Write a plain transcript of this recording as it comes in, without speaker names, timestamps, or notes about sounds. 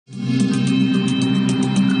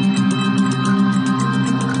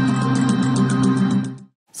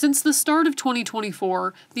Since the start of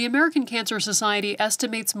 2024, the American Cancer Society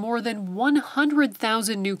estimates more than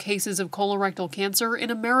 100,000 new cases of colorectal cancer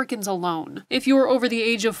in Americans alone. If you're over the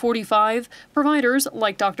age of 45, providers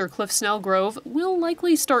like Dr. Cliff Snellgrove will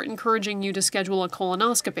likely start encouraging you to schedule a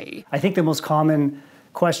colonoscopy. I think the most common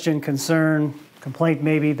question, concern, complaint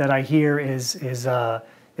maybe that I hear is the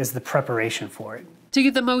preparation for it. To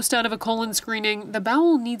get the most out of a colon screening, the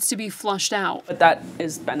bowel needs to be flushed out. But that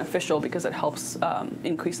is beneficial because it helps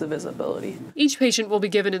increase the visibility. Each patient will be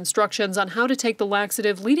given instructions on how to take the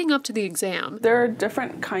laxative leading up to the exam. There are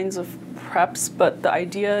different kinds of preps, but the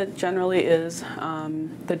idea generally is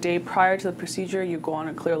the day prior to the procedure, you go on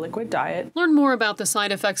a clear liquid diet. Learn more about the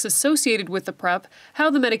side effects associated with the prep, how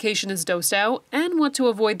the medication is dosed out, and what to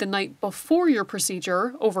avoid the night before your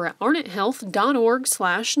procedure over at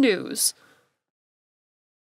arnetthealth.org/news.